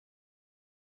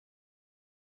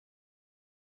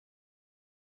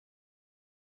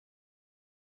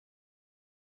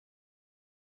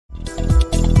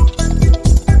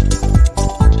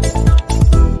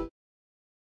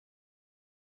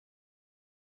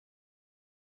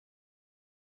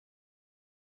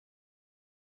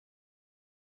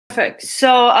Perfect.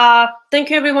 So thank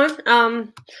you, everyone.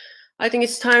 I think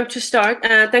it's time to start.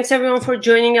 Thanks, everyone, for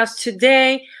joining us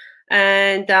today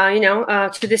and,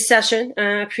 to this session.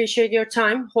 I appreciate your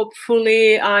time.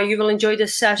 Hopefully, you will enjoy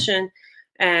this session.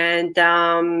 And,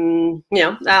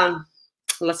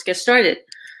 let's get started.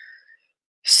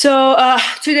 So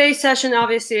today's session,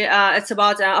 obviously, it's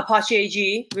about Apache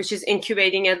AGE, which is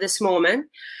incubating at this moment.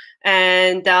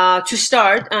 And to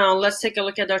start, let's take a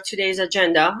look at our today's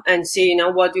agenda and see,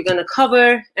 what we're going to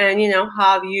cover and,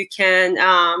 how you can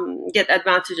get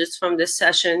advantages from this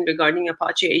session regarding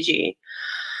Apache AGE.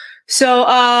 So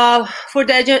for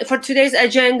today's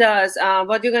agendas,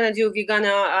 what we're going to do,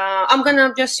 I'm going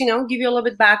to just, give you a little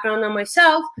bit background on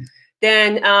myself.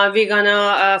 Then we're going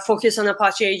to focus on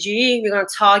Apache AGE. We're going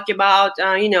to talk about,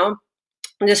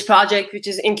 this project, which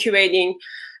is incubating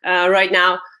right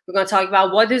now. We're going to talk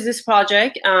about what is this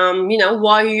project,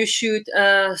 why you should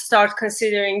start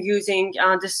considering using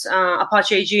this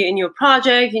Apache AGE in your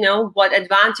project, what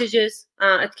advantages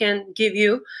it can give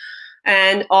you,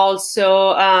 and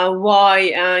also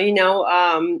why,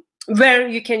 where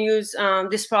you can use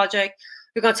this project.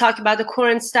 We're going to talk about the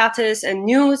current status and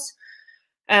news,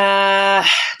 the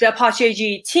Apache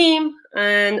AGE team,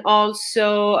 and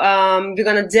also we're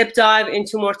going to deep dive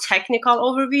into more technical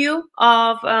overview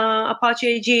of Apache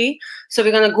AGE. So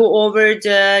we're going to go over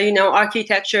the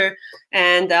architecture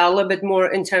and a little bit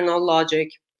more internal logic.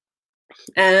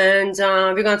 And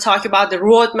we're going to talk about the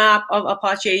roadmap of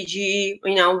Apache AGE,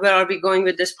 where are we going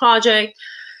with this project,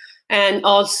 and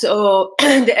also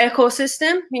the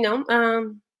ecosystem,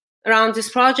 around this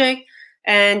project,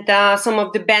 and some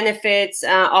of the benefits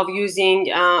of using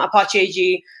Apache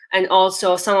AGE, and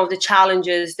also some of the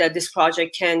challenges that this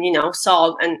project can,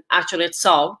 solve, and actually it's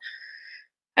solved.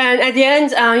 And at the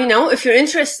end, if you're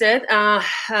interested,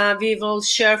 we will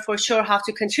share for sure how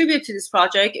to contribute to this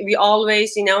project. We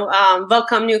always,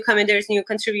 welcome new committers, new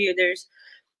contributors.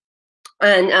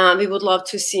 And we would love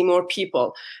to see more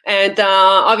people. And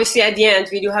obviously, at the end,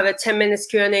 we do have a 10-minute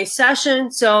Q&A session.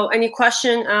 So any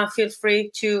question, feel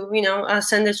free to,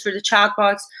 send it through the chat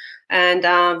box, and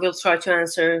we'll try to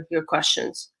answer your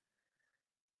questions.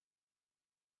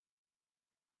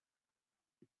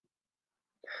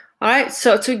 All right,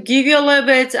 so to give you a little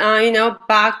bit,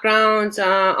 background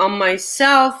on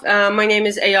myself, my name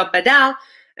is Eya Badal,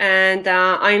 and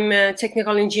I'm a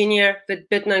technical engineer with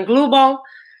Bit9 Global.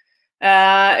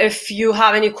 If you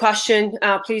have any question,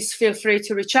 please feel free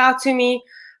to reach out to me.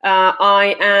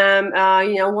 I am,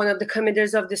 one of the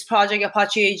committers of this project,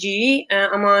 Apache AGE,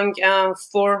 among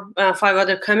 5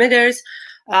 other committers.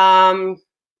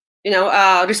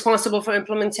 Responsible for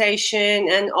implementation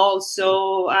and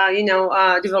also,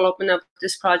 development of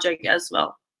this project as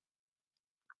well.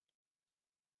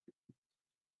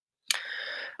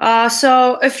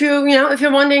 So if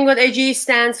you're wondering what AGE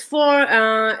stands for,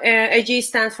 AGE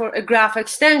stands for a graph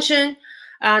extension.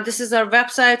 This is our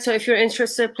website. So if you're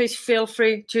interested, please feel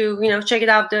free to, check it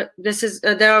out.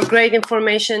 There are great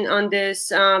information on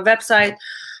this website.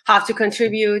 How to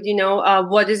contribute,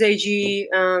 what is AGE,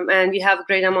 and we have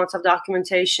great amounts of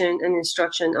documentation and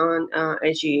instruction on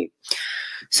AGE.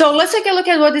 So let's take a look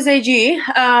at what is AGE.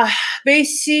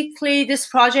 Basically, this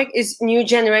project is new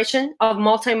generation of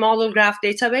multi-model graph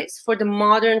database for the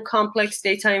modern complex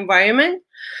data environment.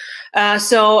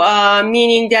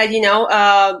 Meaning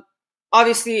that,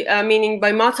 obviously, meaning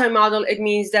by multi-model, it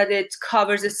means that it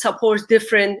supports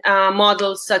different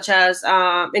models, such as,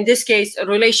 in this case, a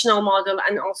relational model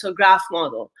and also graph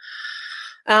model.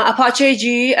 Apache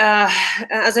AGE,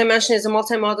 as I mentioned, is a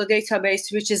multi-model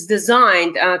database which is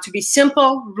designed to be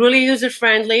simple, really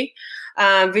user-friendly,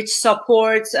 which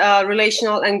supports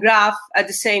relational and graph at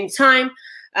the same time,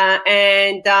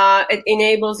 and it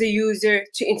enables the user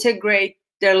to integrate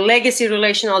their legacy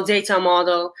relational data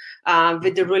model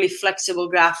with the really flexible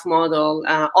graph model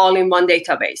all in one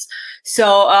database.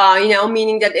 So,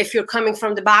 meaning that if you're coming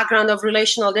from the background of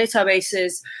relational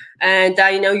databases and,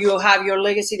 you have your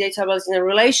legacy database in a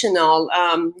relational,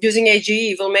 using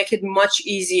AGE will make it much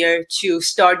easier to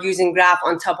start using graph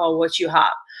on top of what you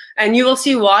have. And you will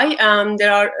see why.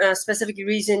 There are specific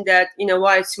reasons that,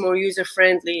 why it's more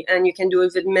user-friendly and you can do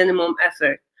it with minimum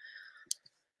effort.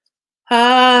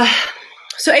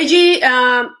 So AGE,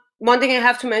 one thing I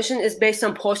have to mention is based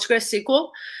on PostgreSQL,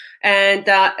 and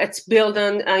it's built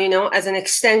on, as an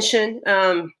extension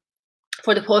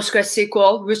for the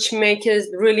PostgreSQL, which makes it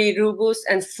really robust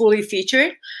and fully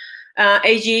featured.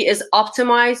 AGE is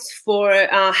optimized for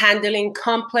handling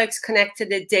complex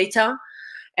connected data,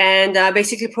 and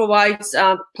basically provides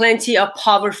plenty of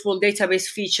powerful database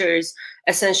features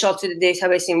essential to the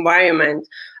database environment.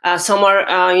 Some are,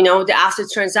 the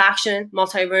ACID transaction,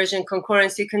 multi-version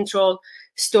concurrency control,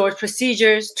 stored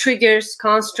procedures, triggers,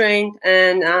 constraint,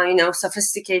 and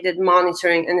sophisticated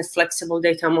monitoring and a flexible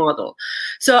data model.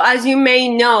 So as you may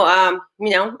know,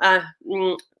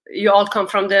 you all come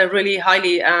from the really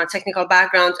highly technical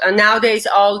background. Nowadays,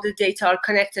 all the data are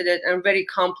connected and very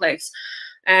complex.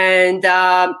 And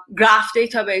graph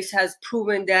database has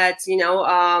proven that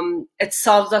it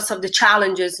solves lots of the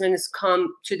challenges when it's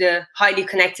come to the highly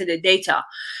connected data.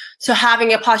 So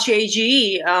having Apache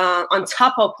AGE on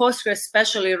top of Postgres,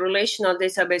 especially relational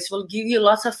database, will give you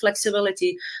lots of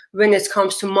flexibility when it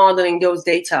comes to modeling those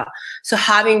data. So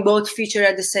having both features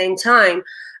at the same time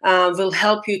will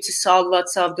help you to solve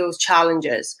lots of those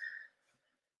challenges.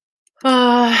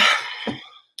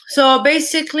 So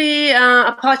basically,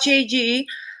 Apache AGE,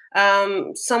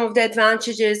 some of the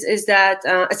advantages is that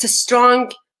it's a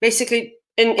strong, basically,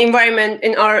 environment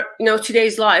in our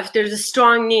today's life. There's a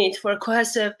strong need for a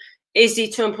cohesive, easy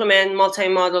to implement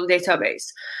multi-model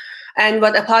database. And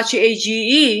what Apache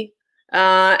AGE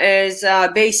is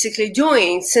basically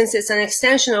doing, since it's an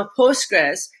extension of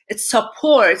Postgres, it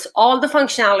supports all the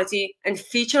functionality and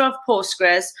feature of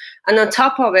Postgres, and on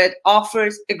top of it,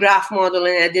 offers a graph model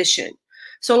in addition.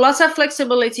 So lots of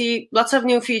flexibility, lots of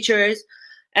new features,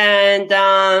 and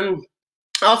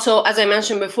also, as I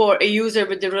mentioned before, a user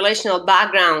with the relational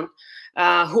background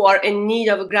who are in need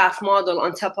of a graph model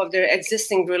on top of their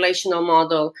existing relational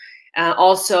model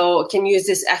also can use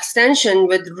this extension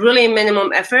with really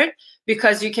minimum effort,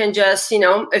 because you can just,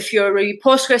 if you're a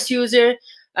Postgres user,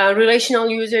 relational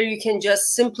user, you can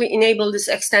just simply enable this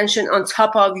extension on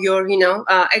top of your,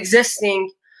 existing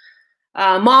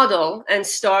model and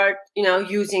start,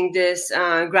 using this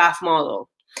graph model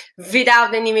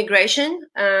without any migration,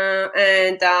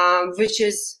 and which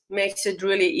makes it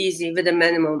really easy with a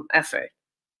minimum effort.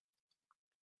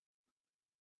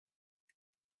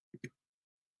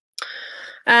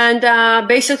 And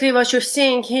basically what you're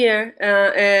seeing here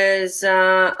is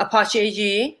Apache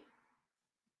AGE.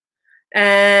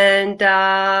 And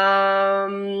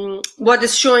what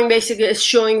is showing basically is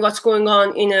showing what's going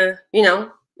on in a, in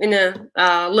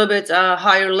a little bit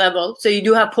higher level. So you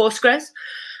do have Postgres,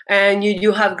 and you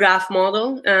do have graph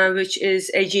model, which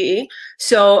is AGE.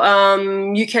 So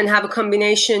you can have a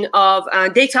combination of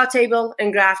data table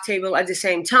and graph table at the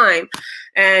same time.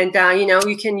 And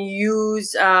you can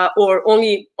use or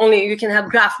only you can have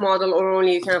graph model, or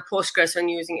only you can have Postgres when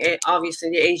using obviously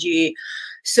the AGE.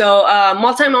 So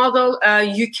multi-model,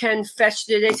 you can fetch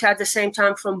the data at the same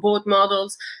time from both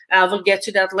models. We'll get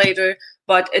to that later,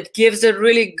 but it gives a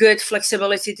really good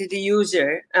flexibility to the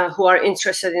user who are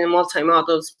interested in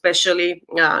multi-model, especially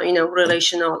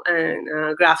relational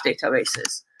and graph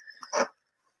databases.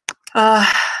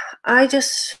 I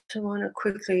just want to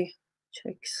quickly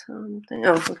check something.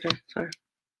 Oh, okay, sorry.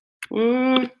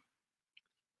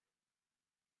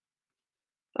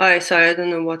 All right, sorry, I don't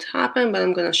know what happened, but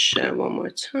I'm gonna share one more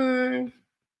time.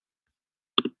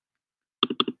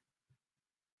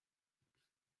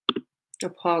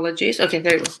 Apologies. Okay,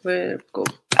 there you go. We'll go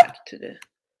back to the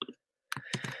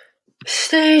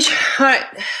stage. All right,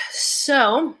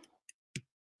 so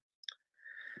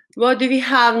what do we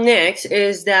have next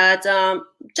is that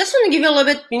just want to give you a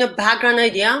little bit, background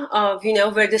idea of,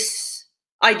 where this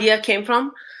idea came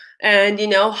from, and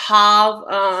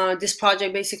how this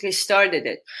project basically started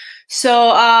it.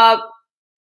 So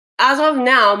as of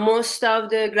now, most of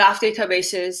the graph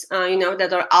databases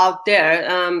that are out there,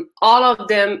 all of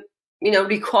them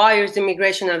requires the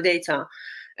migration of data.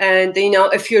 And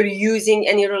if you're using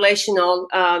any relational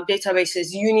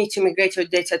databases, you need to migrate your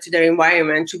data to their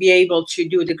environment to be able to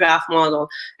do the graph model.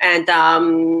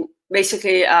 And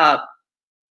basically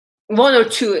one or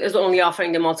two is only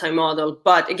offering the multi-model,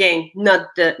 but again, not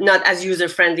as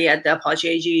user-friendly as the Apache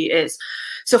AGE is.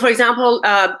 So for example,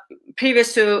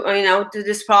 previous to to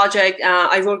this project,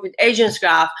 I worked with Agents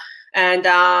Graph, and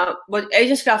what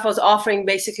Agents Graph was offering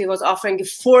basically was offering a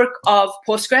fork of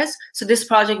Postgres. So this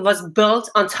project was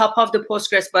built on top of the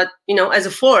Postgres, but as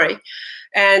a fork.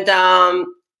 And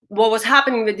what was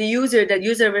happening with the user, that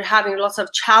user were having lots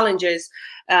of challenges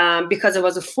because it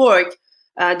was a fork.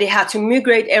 They had to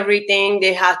migrate everything.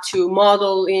 They had to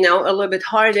model, a little bit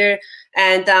harder.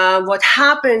 And what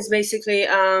happens basically,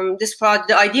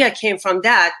 the idea came from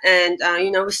that. And,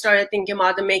 we started thinking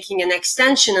about making an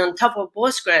extension on top of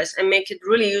Postgres and make it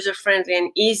really user-friendly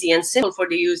and easy and simple for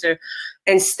the user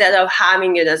instead of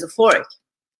having it as a fork.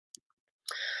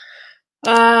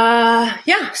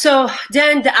 Yeah, so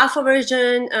then the alpha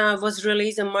version was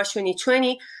released in March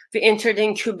 2020. we entered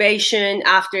incubation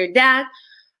after that.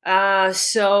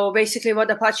 So basically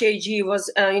what Apache AGE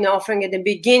was offering at the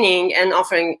beginning and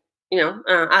offering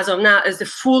as of now is the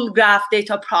full graph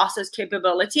data process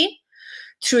capability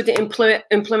through the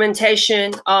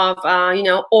implementation of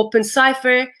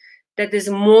OpenCipher, that is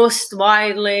most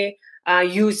widely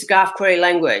used graph query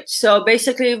language. So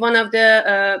basically one of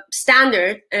the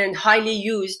standard and highly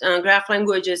used graph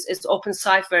languages is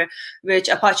OpenCipher, which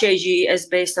Apache AGE is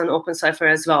based on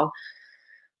OpenCipher as well.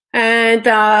 And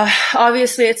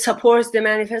obviously it supports the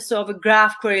manifesto of a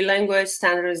graph query language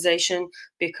standardization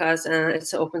because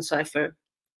it's OpenCipher.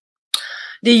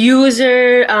 The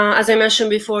user, as I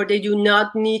mentioned before, they do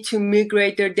not need to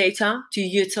migrate their data to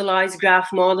utilize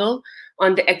graph model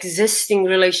on the existing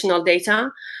relational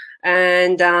data.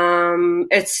 And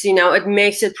it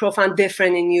makes it profound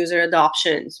different in user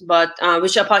adoptions, but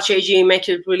which Apache AGE make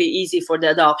it really easy for the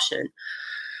adoption.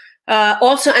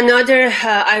 Also, another,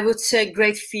 I would say,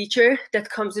 great feature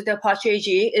that comes with Apache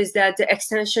AGE is that the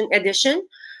extension edition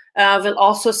will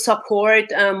also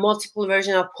support multiple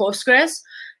versions of Postgres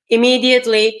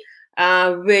immediately,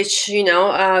 which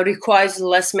requires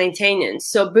less maintenance.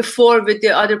 So before, with the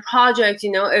other project,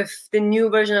 if the new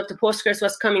version of the Postgres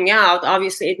was coming out,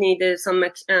 obviously it needed some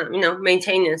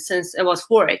maintenance since it was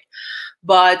forked.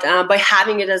 But by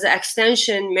having it as an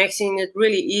extension, making it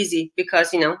really easy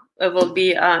because it will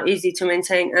be easy to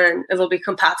maintain and it will be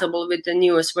compatible with the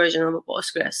newest version of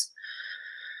Postgres.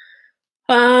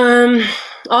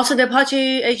 Also, the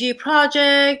Apache AGE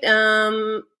project,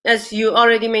 as you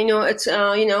already may know, it's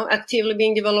actively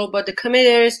being developed by the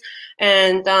committers,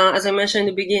 and as I mentioned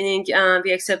in the beginning,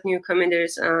 we accept new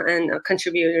committers and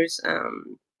contributors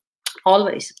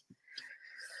always.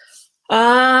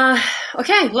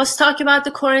 Okay, let's talk about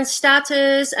the current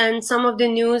status and some of the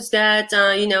news that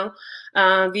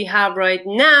we have right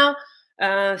now.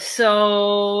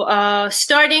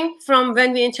 Starting from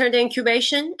when we entered the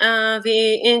incubation,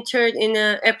 we entered in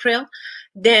April.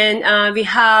 Then we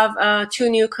have two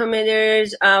new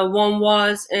committers. One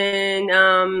was in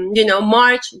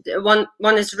March.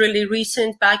 One is really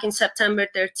recent, back in September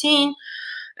 13.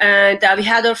 And we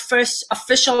had our first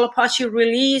official Apache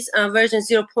release, version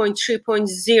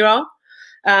 0.3.0,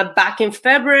 back in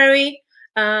February.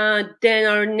 Then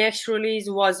our next release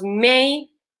was May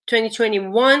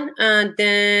 2021, and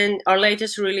then our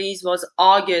latest release was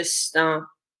August,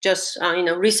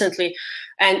 recently.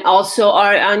 And also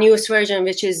our newest version,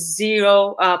 which is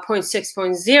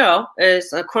 0.6.0,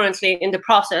 is currently in the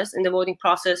process, in the voting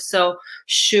process. So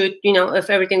should, if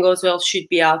everything goes well, should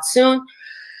be out soon.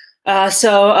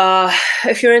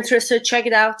 If you're interested, check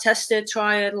it out, test it,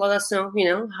 try it, let us know,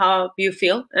 how you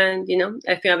feel, and,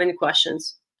 if you have any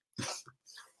questions.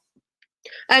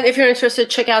 And if you're interested,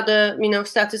 check out the,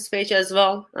 status page as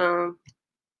well. All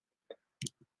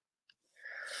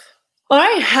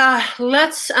right,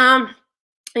 let's,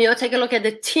 take a look at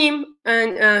the team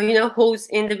and, who's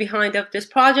in the behind of this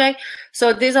project.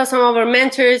 So these are some of our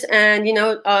mentors and,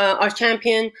 our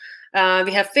champion.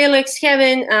 We have Felix,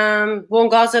 Kevin, Juan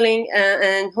Gosling,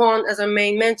 and Juan as our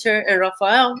main mentor, and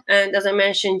Rafael. And as I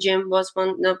mentioned, Jim was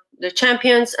one of the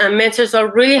champions. And mentors are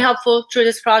really helpful through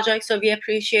this project, so we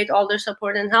appreciate all their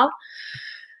support and help.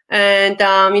 And,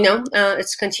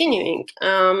 it's continuing.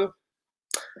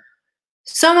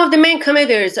 Some of the main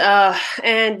committers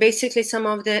and basically some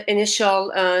of the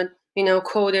initial,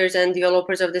 coders and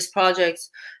developers of this project: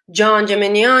 John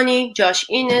Geminiani, Josh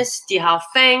Innes, Dihao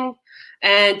Feng,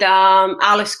 and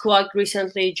Alex Kwok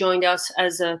recently joined us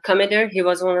as a committer. He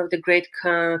was one of the great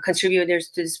contributors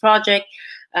to this project.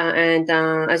 And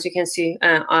as you can see,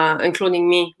 including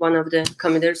me, one of the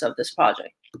committers of this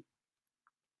project.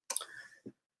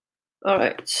 All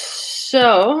right,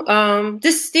 so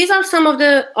these are some of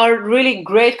our really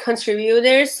great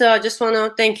contributors. So I just want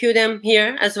to thank them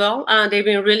here as well. They've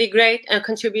been really great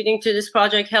contributing to this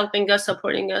project, helping us,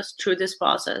 supporting us through this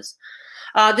process.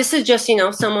 This is just,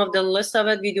 some of the list of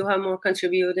it. We do have more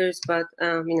contributors, but,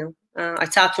 I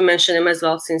thought to mention them as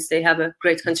well since they have a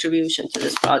great contribution to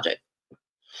this project.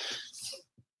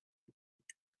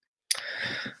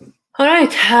 All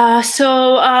right,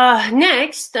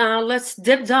 next, let's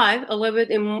deep dive a little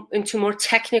bit into more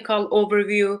technical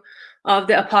overview of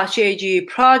the Apache AGE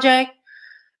project.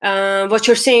 What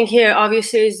you're seeing here,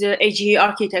 obviously, is the AGE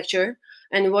architecture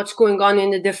and what's going on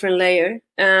in the different layer.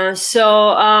 In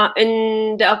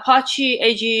the Apache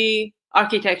AGE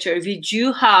architecture, we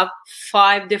do have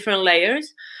 5 different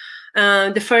layers.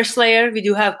 The first layer, we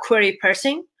do have query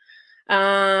parsing.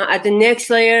 At the next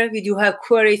layer, we do have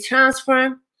query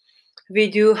transform. We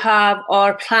do have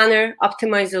our planner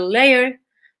optimizer layer.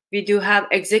 We do have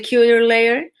executor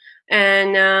layer.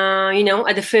 And,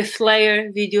 at the fifth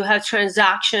layer, we do have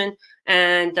transaction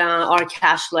and our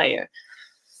cache layer.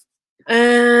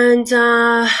 And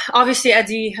obviously at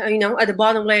the at the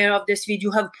bottom layer of this, we do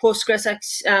have Postgres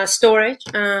storage,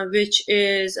 which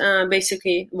is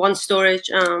basically one storage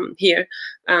here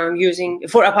using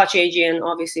for Apache AGE, and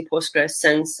obviously Postgres,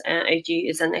 since AGE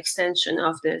is an extension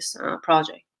of this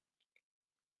project.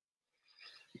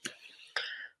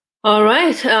 All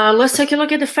right, let's take a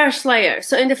look at the first layer.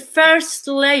 So in the first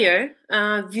layer,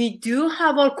 we do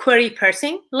have our query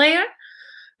parsing layer,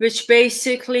 which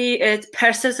basically it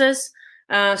parses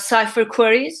Cypher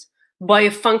queries by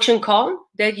a function call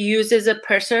that uses a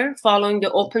parser following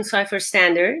the Open Cypher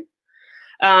standard.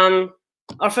 Our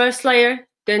first layer,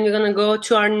 then we're gonna go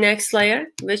to our next layer,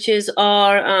 which is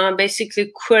our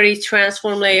basically query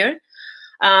transform layer,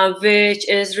 which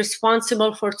is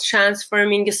responsible for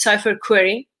transforming a Cypher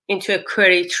query into a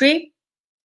query tree.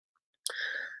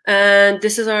 And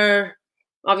this is our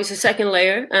obviously second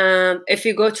layer. If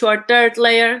you go to our third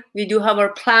layer, we do have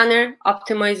our planner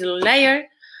optimizer layer,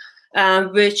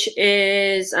 which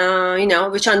is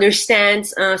which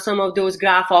understands some of those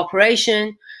graph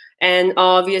operation and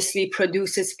obviously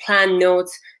produces plan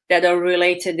nodes that are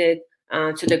related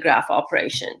to the graph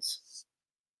operations.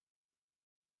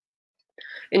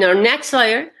 In our next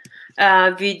layer,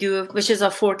 which is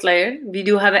our fourth layer, we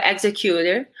do have an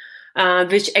executor,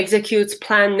 which executes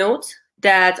plan nodes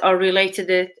that are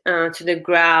related to the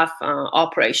graph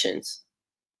operations.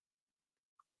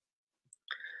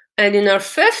 And in our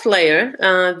fifth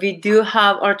layer, we do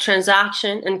have our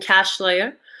transaction and cache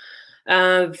layer,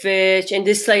 which in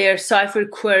this layer, Cypher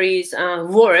queries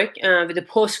work with the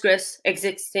Postgres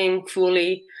existing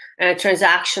fully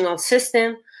transactional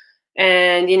system.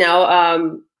 And,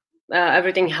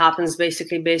 everything happens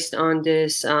basically based on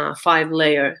this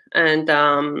 5-layer. And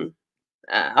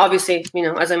obviously,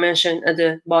 as I mentioned, at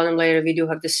the bottom layer, we do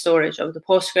have the storage of the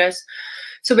Postgres.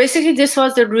 So basically, this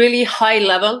was the really high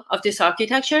level of this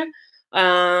architecture.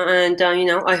 And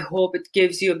I hope it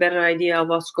gives you a better idea of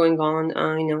what's going on,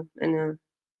 in the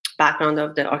background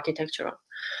of the architecture.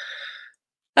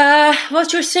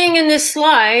 What you're seeing in this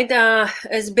slide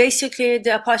is basically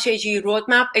the Apache AGE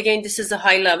roadmap. Again, this is a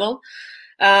high level.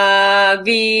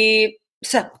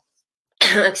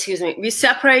 Excuse me, we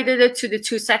separated it to the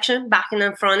two sections, back end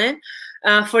and front end.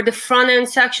 For the front end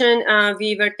section,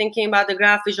 we were thinking about the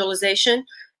graph visualization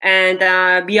and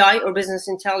BI or business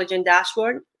intelligence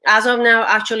dashboard. As of now,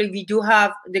 actually, we do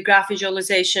have the graph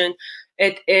visualization.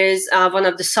 It is one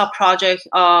of the sub projects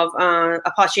of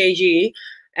Apache AGE,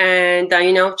 and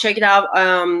check it out.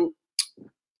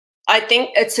 I think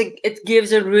it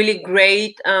gives a really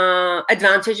great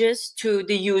advantages to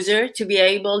the user to be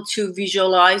able to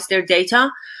visualize their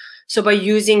data. So by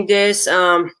using this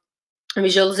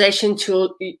visualization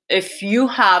tool, if you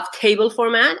have table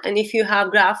format and if you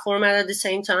have graph format at the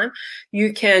same time,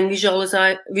 you can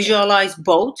visualize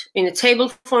both in a table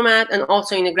format and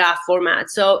also in a graph format.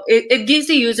 So it gives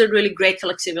the user really great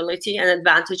flexibility and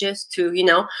advantages to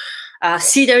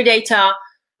see their data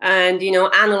and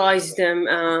analyze them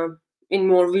in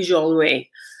more visual way.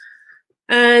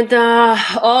 And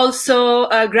also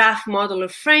a graph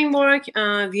modeler framework.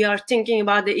 We are thinking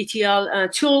about the ETL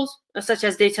tools such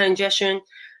as data ingestion,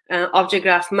 object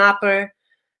graph mapper,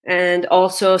 and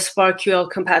also SparkQL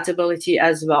compatibility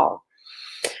as well.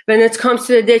 When it comes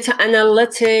to the data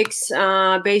analytics,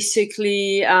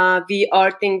 basically we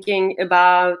are thinking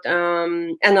about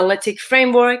analytic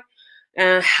framework,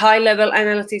 high-level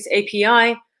analytics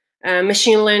API,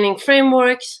 machine learning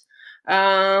frameworks. We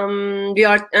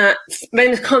are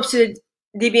when it comes to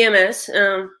DBMS,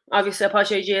 obviously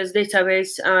Apache AGE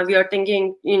database. We are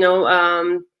thinking,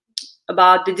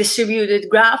 about the distributed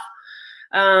graph,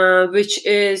 which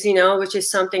is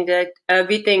something that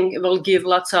we think will give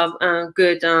lots of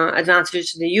good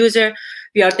advantage to the user.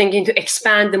 We are thinking to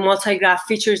expand the multi-graph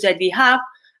features that we have,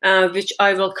 which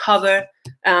I will cover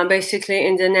basically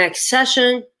in the next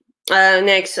session,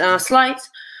 next slides.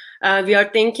 We are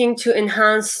thinking to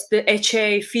enhance the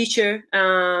HA feature,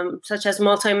 such as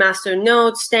multi-master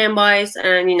nodes, standbys,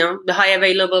 and the high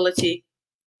availability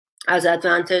as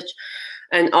advantage,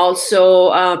 and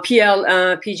also PL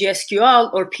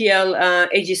PGSQL or PL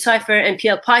AG Cypher and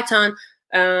PL Python,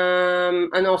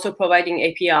 and also providing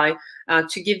API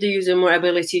to give the user more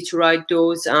ability to write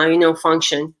those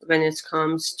function when it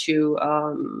comes to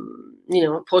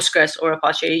Postgres or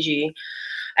Apache AGE.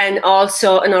 And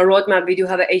also in our roadmap, we do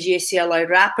have an AGE CLI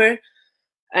wrapper.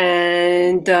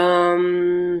 And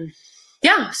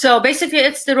yeah, so basically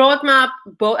it's the roadmap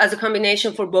both as a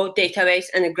combination for both database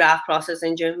and a graph process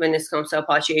engine when it comes to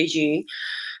Apache AGE.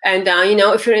 And you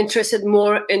know, if you're interested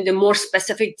more in the more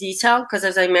specific detail, because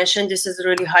as I mentioned, this is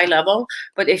really high level.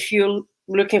 But if you're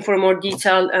looking for a more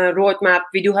detailed roadmap,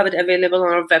 we do have it available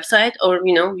on our website, or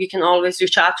you know, you can always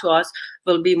reach out to us.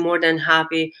 We'll be more than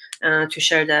happy to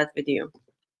share that with you.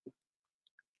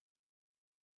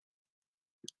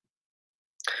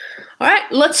 All right,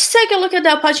 let's take a look at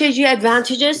the Apache AGE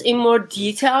advantages in more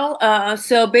detail.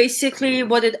 So basically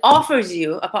what it offers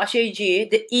you, Apache AGE,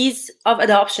 the ease of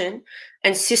adoption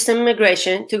and system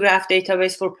migration to graph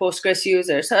database for Postgres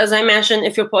users. So as I mentioned,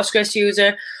 if you're a Postgres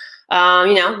user,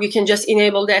 you know, you can just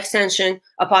enable the extension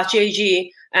Apache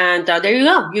AGE, and there you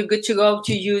go. You're good to go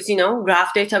to use, you know,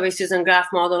 graph databases and graph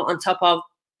model on top of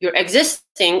your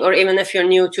existing, or even if you're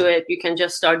new to it, you can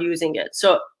just start using it.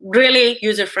 So really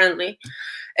user-friendly.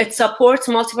 It supports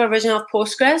multiple versions of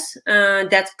Postgres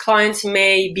that clients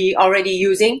may be already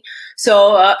using.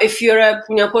 So if you're a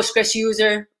Postgres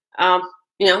user,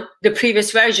 you know, the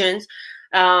previous versions,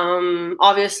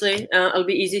 obviously it'll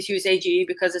be easy to use AGE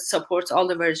because it supports all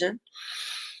the versions.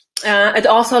 It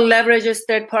also leverages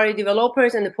third-party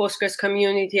developers and the Postgres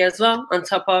community as well, on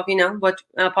top of, you know, what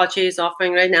Apache is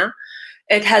offering right now.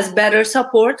 It has better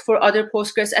support for other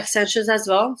Postgres extensions as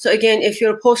well. So again, if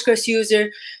you're a Postgres user,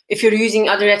 if you're using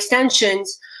other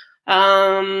extensions, you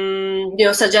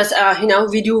know, such as, you know,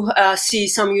 we do see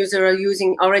some users are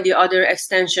using already other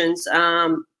extensions.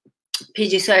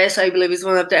 PGCIS, I believe, is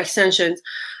one of the extensions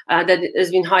that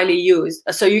has been highly used.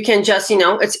 So you can just, you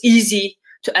know, it's easy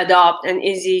to adopt and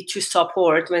easy to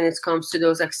support when it comes to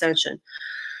those extensions.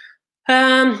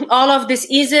 All of these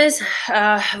eases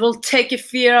will take a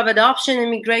fear of adoption and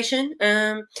migration,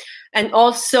 and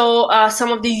also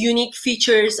some of the unique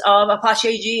features of Apache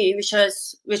AGE,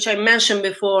 which I mentioned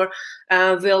before,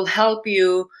 will help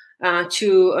you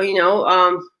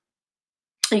to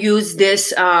use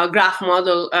this graph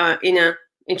model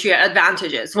into your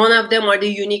advantages. One of them are the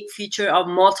unique feature of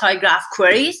multi-graph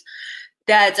queries.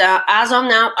 That as of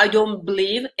now, I don't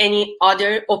believe any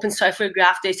other OpenCipher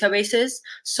graph databases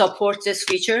support this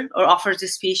feature or offers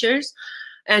these features.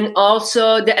 And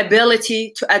also the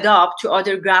ability to adapt to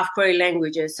other graph query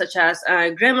languages, such as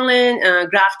Gremlin,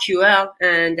 GraphQL,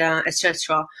 and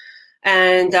etc.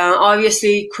 And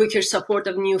obviously, quicker support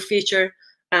of new feature,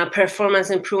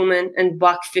 performance improvement, and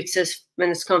bug fixes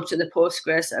when it comes to the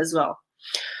Postgres as well.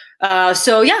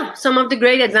 So yeah, some of the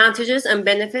great advantages and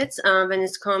benefits when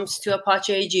it comes to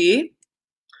Apache AGE.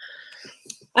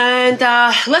 And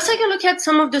let's take a look at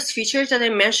some of those features that I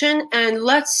mentioned, and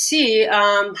let's see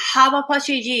how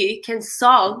Apache AGE can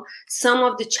solve some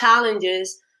of the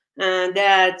challenges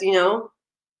that, you know,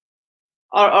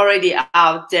 are already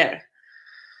out there.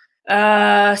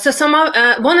 So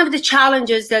one of the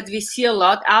challenges that we see a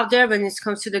lot out there when it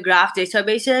comes to the graph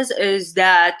databases is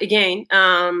that, again,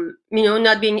 you know,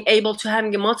 not being able to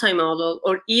having a multi-model,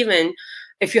 or even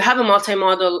if you have a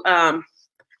multi-model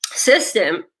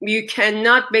system, you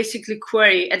cannot basically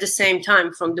query at the same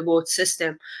time from the both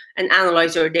system and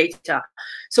analyze your data.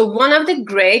 So one of the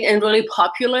great and really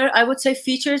popular, I would say,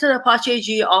 features that Apache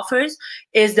AGE offers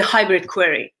is the hybrid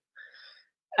query.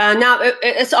 Now,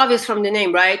 it's obvious from the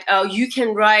name, right? You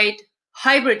can write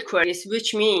hybrid queries,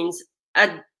 which means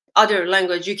other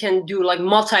language, you can do like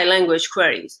multi-language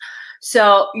queries.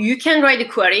 So you can write a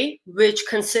query which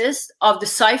consists of the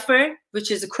Cypher,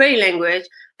 which is a query language,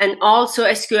 and also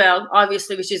SQL,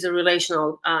 obviously, which is a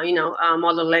relational,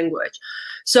 model language.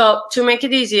 So to make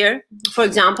it easier, for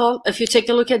example, if you take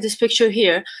a look at this picture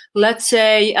here, let's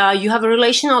say you have a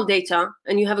relational data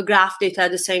and you have a graph data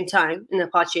at the same time in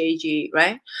Apache AGE,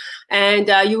 right? And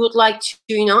you would like to,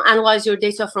 analyze your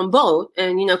data from both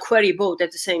and, query both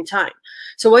at the same time.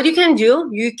 So what you can do,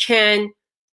 you can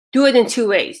do it in two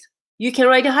ways. You can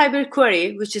write a hybrid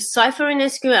query, which is Cypher and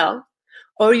SQL,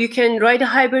 or you can write a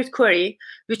hybrid query,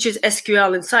 which is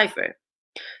SQL and Cypher.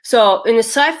 So in a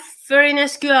Cypher in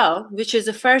SQL, which is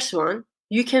the first one,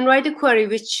 you can write a query,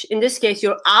 which in this case,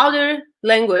 your outer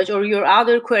language or your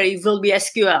outer query will be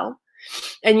SQL,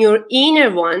 and your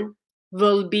inner one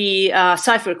will be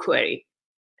Cypher query.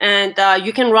 And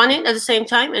you can run it at the same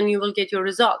time and you will get your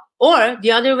result. Or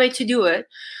the other way to do it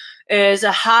is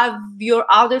have your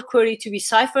outer query to be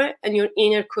Cypher and your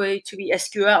inner query to be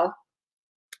SQL.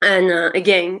 And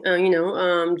again,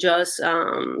 just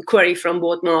query from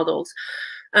both models.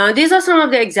 These are some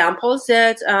of the examples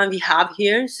that we have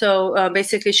here. So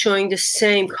basically showing the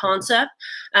same concept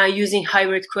using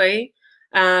hybrid query,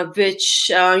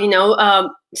 which,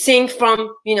 seeing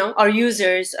from, our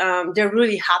users, they're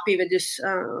really happy with this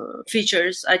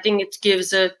features. I think it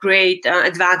gives a great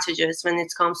advantages when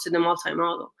it comes to the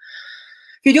multi-model.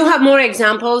 We do have more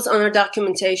examples on our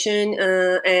documentation,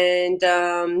 and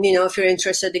if you're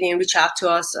interested, again, reach out to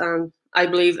us. I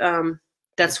believe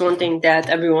that's one thing that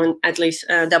everyone, at least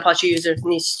the Apache user,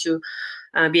 needs to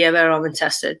be aware of and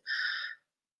tested.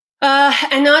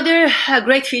 Another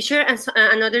great feature and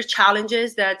another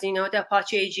challenges that the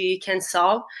Apache AGE can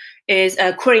solve is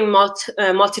querying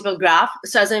multiple graph.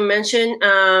 So as I mentioned,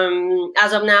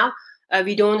 as of now,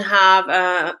 we don't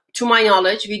have, to my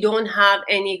knowledge, we don't have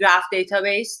any graph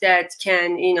database that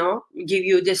can, give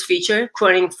you this feature,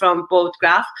 querying from both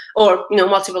graph or,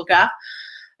 multiple graph.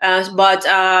 But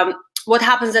what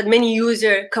happens that many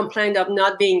users complained of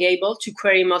not being able to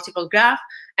query multiple graph,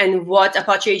 and what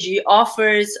Apache AGE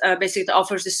offers, basically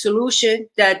offers a solution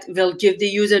that will give the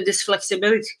user this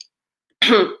flexibility,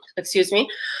 excuse me,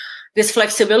 this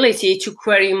flexibility to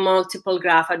query multiple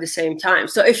graph at the same time.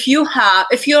 So if you're,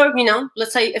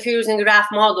 let's say if you're using a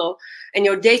graph model and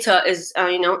your data is,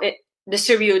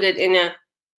 distributed in a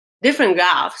different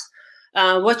graphs,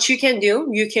 what you can do,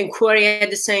 you can query at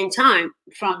the same time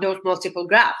from those multiple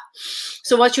graphs.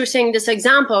 So what you're saying, this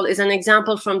example is an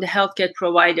example from the healthcare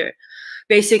provider,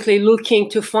 basically looking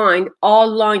to find all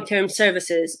long-term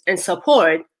services and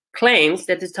support claims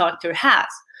that the doctor has.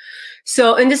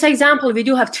 So in this example, we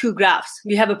do have two graphs.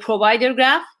 We have a provider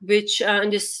graph, which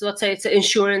in this, let's say it's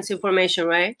insurance information,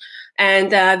 right?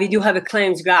 And we do have a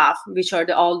claims graph, which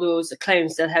are all those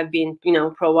claims that have been,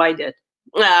 provided,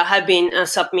 have been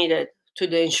submitted to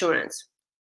the insurance.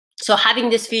 So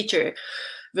having this feature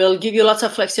will give you lots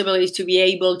of flexibility to be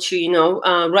able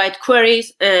to, write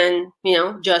queries and,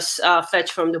 just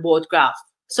fetch from the both graph.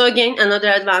 So again, another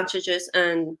advantages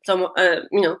and some,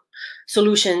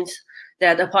 solutions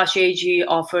that Apache AGE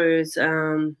offers,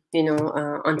 on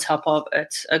top of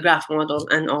its a graph model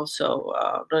and also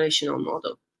relational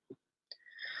model.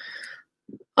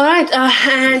 All right,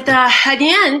 and at the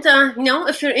end,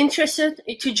 if you're interested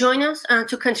to join us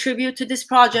to contribute to this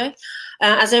project,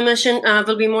 as I mentioned,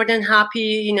 we'll be more than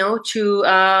happy,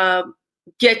 to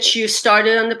get you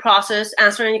started on the process,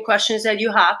 answer any questions that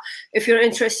you have. If you're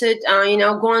interested,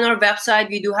 go on our website.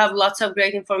 We do have lots of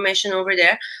great information over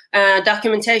there.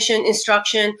 Documentation,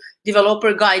 instruction,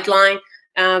 developer guideline,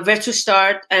 where to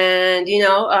start, and,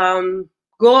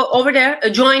 go over there,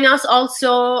 join us.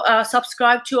 Also,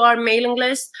 subscribe to our mailing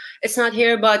list. It's not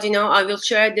here, but, I will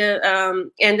share the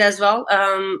end as well.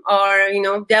 Our,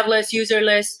 dev list, user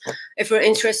list. If you're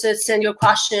interested, send your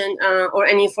question or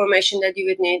any information that you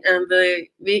would need. And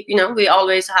we're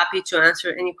always happy to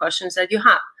answer any questions that you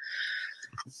have.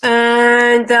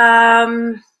 And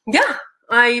yeah,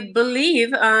 I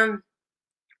believe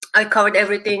I covered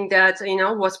everything that,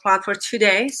 was planned for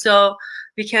today. So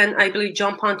we can, I believe,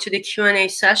 jump onto the Q&A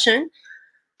session.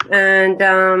 And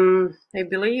I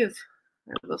believe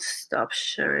I will stop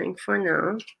sharing for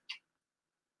now.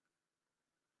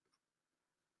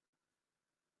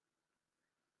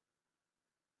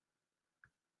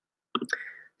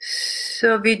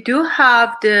 So we do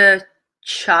have the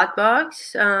chat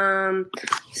box.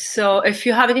 So if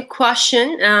you have any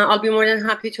question, I'll be more than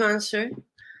happy to answer.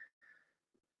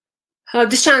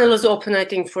 This channel is open, I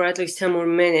think, for at least 10 more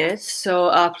minutes.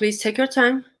 So please take your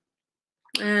time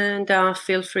and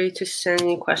feel free to send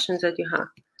any questions that you have.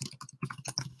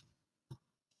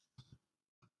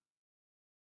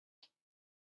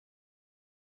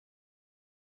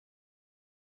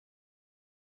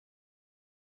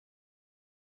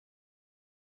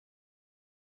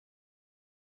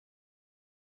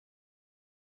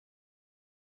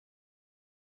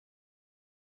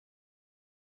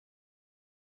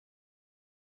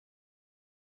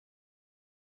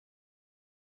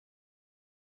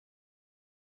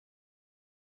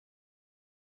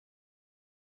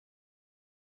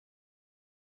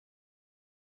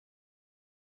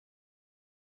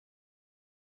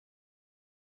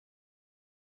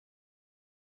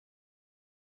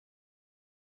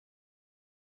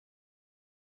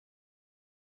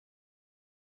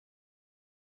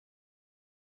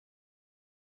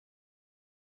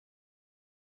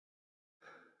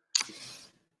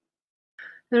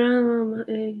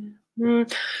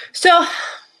 So,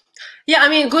 yeah, I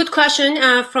mean, good question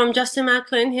from Justin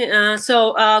Macklin.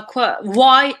 So,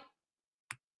 why?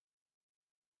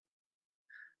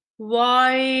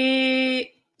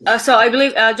 So I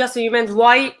believe, Justin, you meant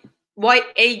why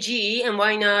AGE and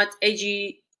why not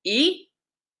AGE?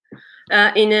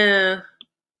 In a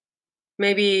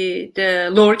maybe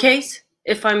the lowercase,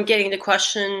 if I'm getting the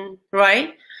question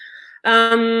right.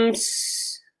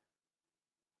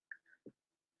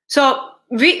 So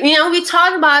we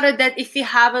talked about it, that if we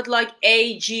have it like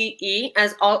AGE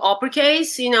as all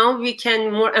uppercase, we can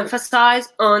more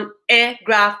emphasize on a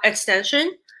graph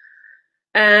extension.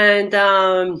 And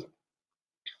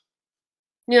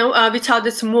we thought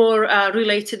it's more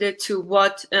related to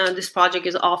what this project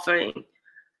is offering.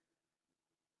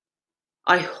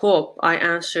 I hope I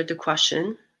answered the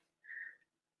question.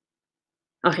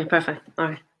 Okay, perfect. All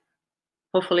right.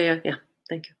 Hopefully, yeah,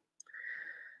 thank you.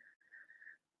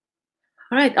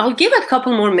 All right, I'll give it a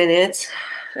couple more minutes.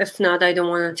 If not, I don't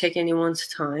want to take anyone's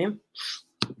time.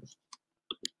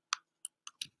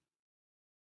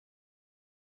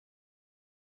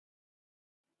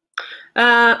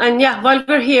 And yeah, while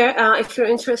we're here, if you're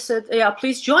interested, yeah,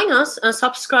 please join us and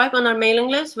subscribe on our mailing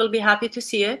list. We'll be happy to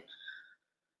see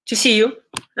you.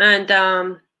 And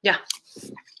yeah,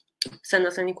 send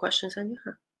us any questions. And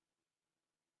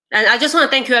I just want to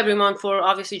thank you everyone for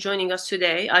obviously joining us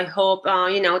today. I hope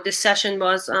this session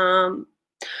was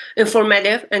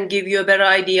informative and give you a better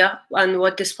idea on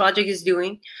what this project is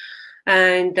doing.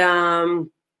 And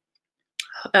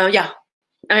yeah,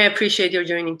 I appreciate your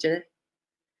joining today.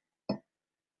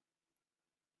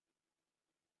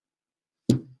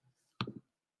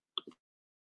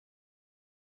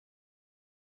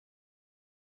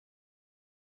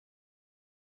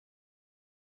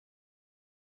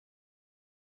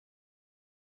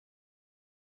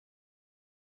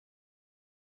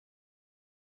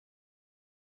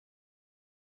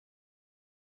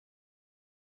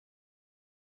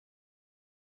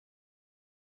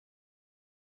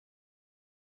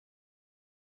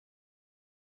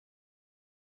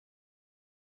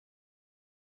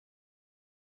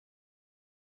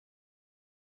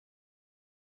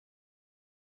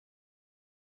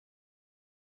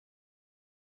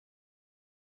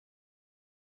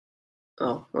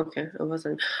 Oh, okay. I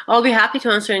wasn't. I'll be happy to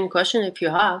answer any question if you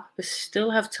have. We still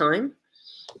have time.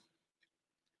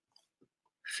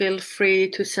 Feel free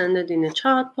to send it in the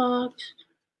chat box.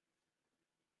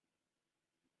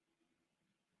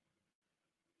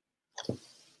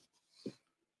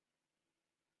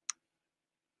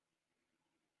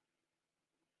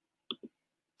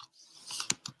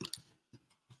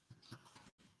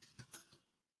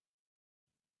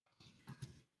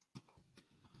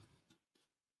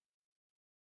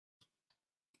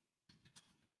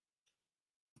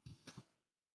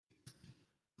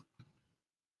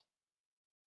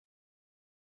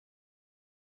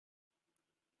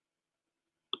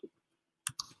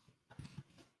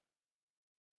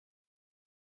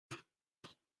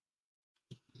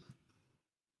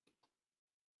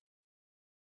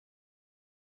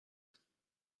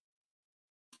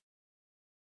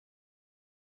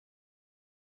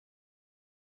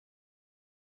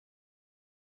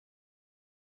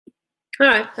 All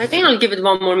right, I think I'll give it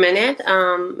one more minute.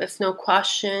 If no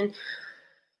question,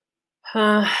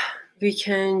 we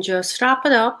can just wrap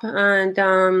it up. And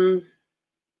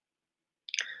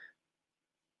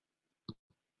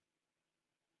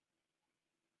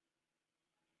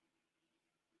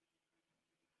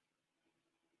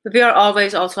we are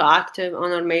always also active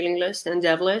on our mailing list and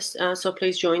dev list, so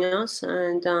please join us,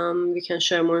 and we can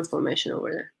share more information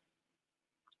over there.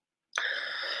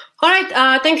 All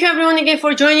right, thank you everyone again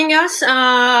for joining us.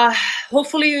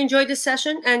 Hopefully you enjoyed this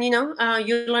session, and you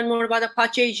learn more about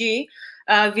Apache AGE.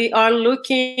 We are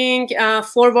looking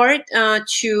forward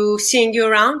to seeing you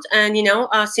around, and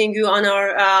seeing you on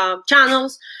our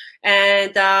channels,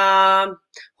 and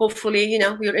hopefully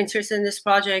you're interested in this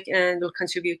project and will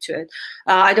contribute to it.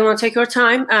 I don't want to take your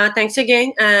time. Thanks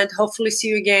again, and hopefully see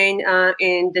you again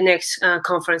in the next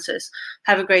conferences.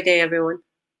 Have a great day, everyone.